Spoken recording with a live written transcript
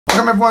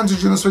Welcome everyone to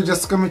Agrosuede,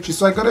 just coming to.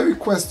 So I got a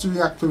request to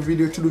react to a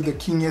video to do the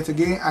king yet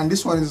again, and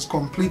this one is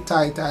complete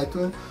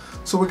title.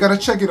 So we gotta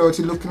check it out. It's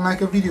looking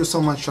like a video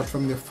someone shot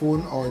from their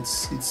phone, or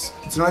it's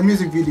not a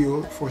music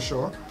video for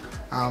sure.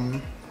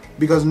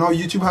 Because now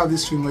YouTube have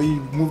this thing where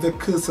you move the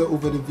cursor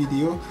over the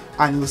video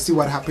and you'll see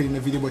what happened in the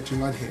video, but you're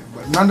not here.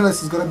 But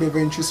nonetheless, it's gonna be a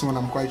very interesting one,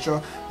 I'm quite sure.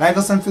 Like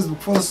us on Facebook,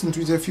 follow us on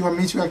Twitter. If you want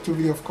me to react to a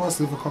video, of course,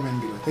 leave a comment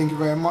below. Thank you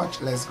very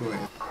much. Let's go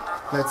ahead.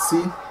 Let's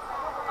see.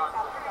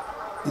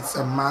 It's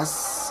a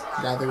mass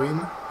gathering.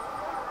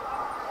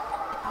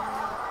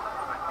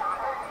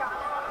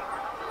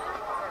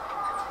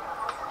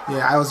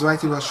 Yeah, I was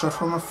right, it was shot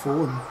from a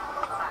phone.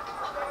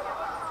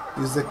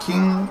 Is the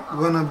king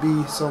gonna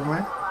be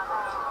somewhere?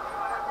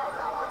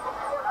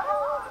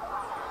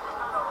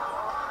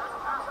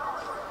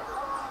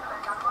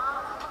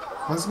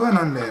 What's going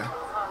on there?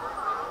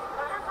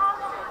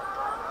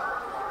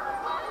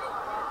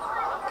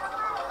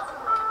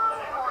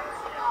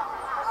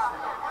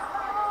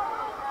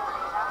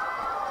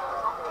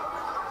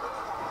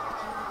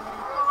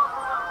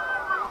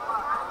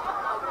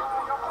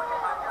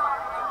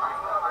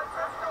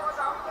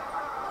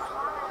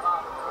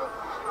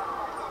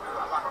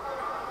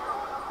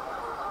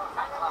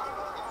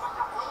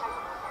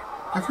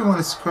 Everyone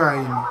is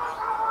crying.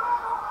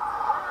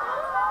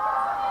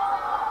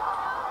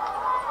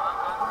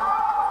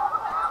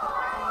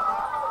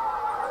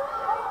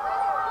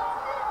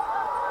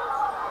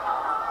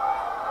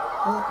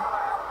 Oh.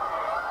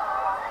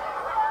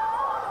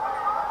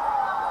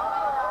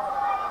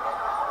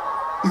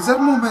 Is that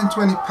moment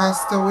when he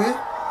passed away?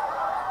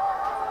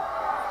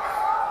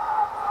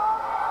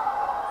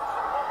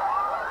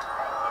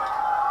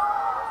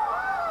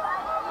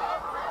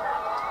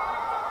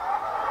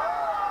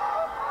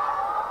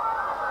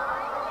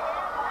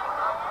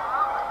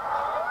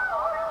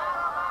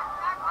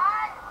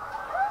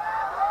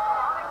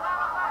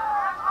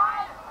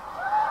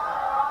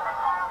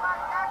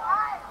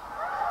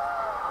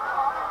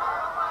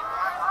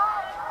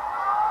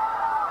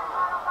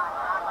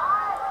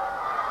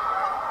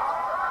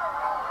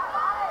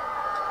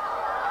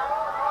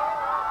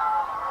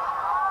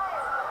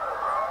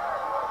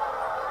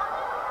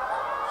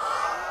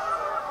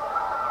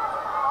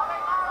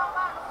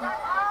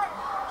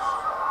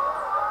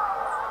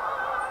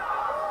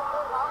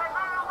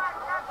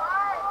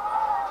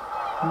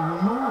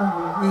 No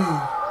way.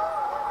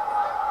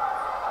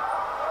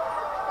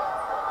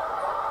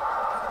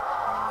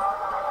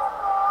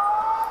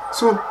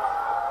 So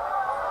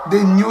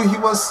they knew he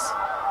was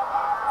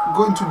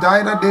going to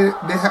die, that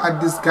they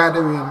had this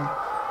gathering,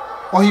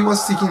 or he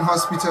was sick in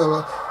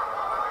hospital,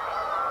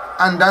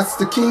 and that's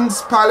the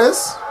king's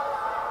palace.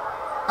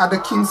 At the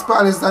king's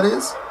palace, that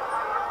is.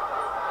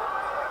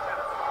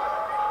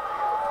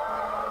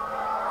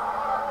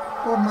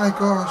 Oh my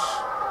gosh,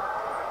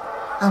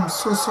 I'm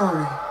so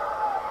sorry.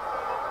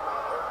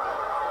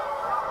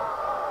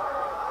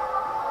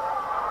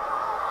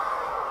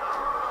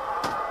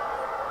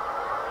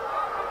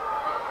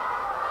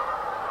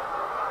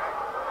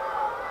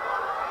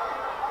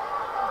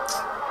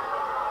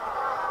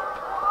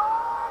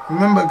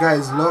 Remember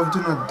guys, love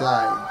do not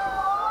die.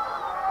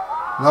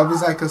 Love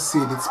is like a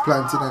seed, it's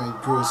planted and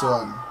it grows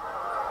on.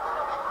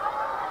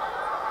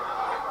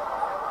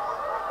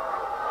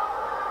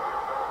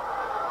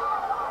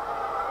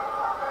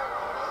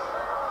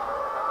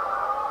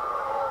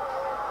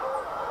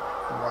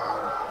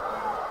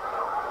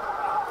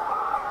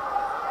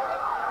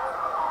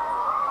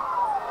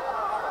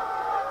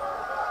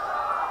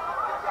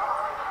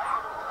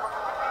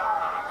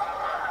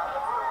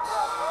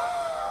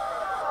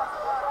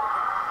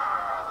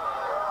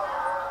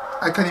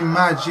 I can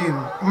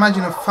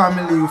imagine a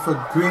family with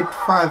a great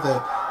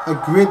father, a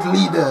great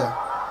leader.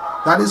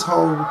 That is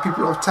how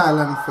people of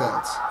Thailand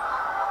felt.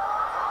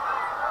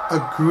 A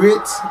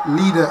great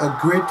leader, a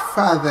great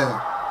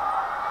father,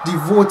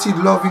 devoted,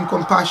 loving,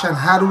 compassion,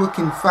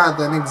 hardworking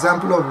father, an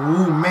example of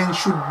who men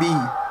should be.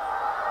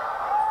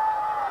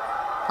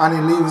 And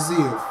he lives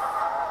here.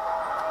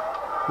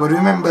 But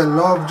remember,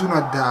 love do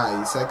not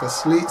die. It's like a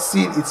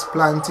seed, it's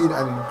planted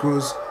and it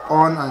grows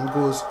on and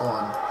goes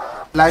on.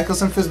 Like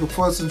us on Facebook,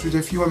 follow us on Twitter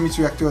if you want me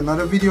to react to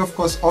another video, of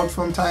course, out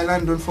from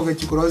Thailand. Don't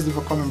forget, you could always leave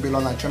a comment below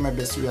and I'll try my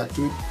best to react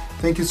to it.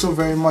 Thank you so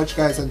very much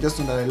guys, and just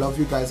know that I love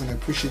you guys and I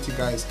appreciate you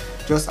guys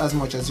just as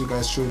much as you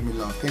guys showed me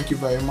love. Thank you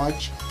very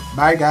much.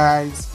 Bye guys.